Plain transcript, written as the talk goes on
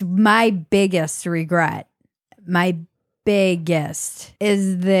my biggest regret, my biggest,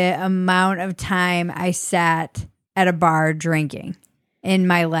 is the amount of time I sat at a bar drinking in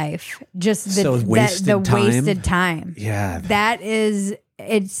my life. Just the wasted time. Yeah.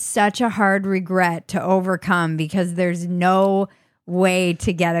 It's such a hard regret to overcome because there's no way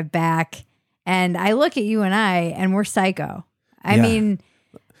to get it back. And I look at you and and we're psycho. I mean,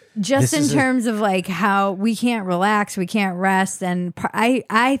 just in terms of like how we can't relax, we can't rest. And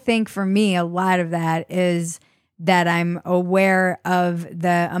I think for me, a lot of that is that I'm aware of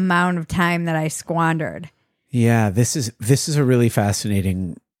the amount of time that I squandered. Yeah, this is a really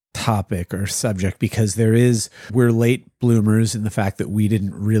fascinating topic or subject because we're late bloomers in the fact that we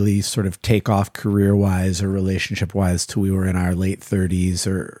didn't really sort of take off career-wise or relationship-wise till we were in our late 30s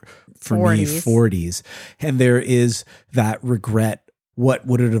or for 40s. me 40s. And there is that regret. What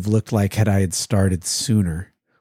would it have looked like had I had started sooner?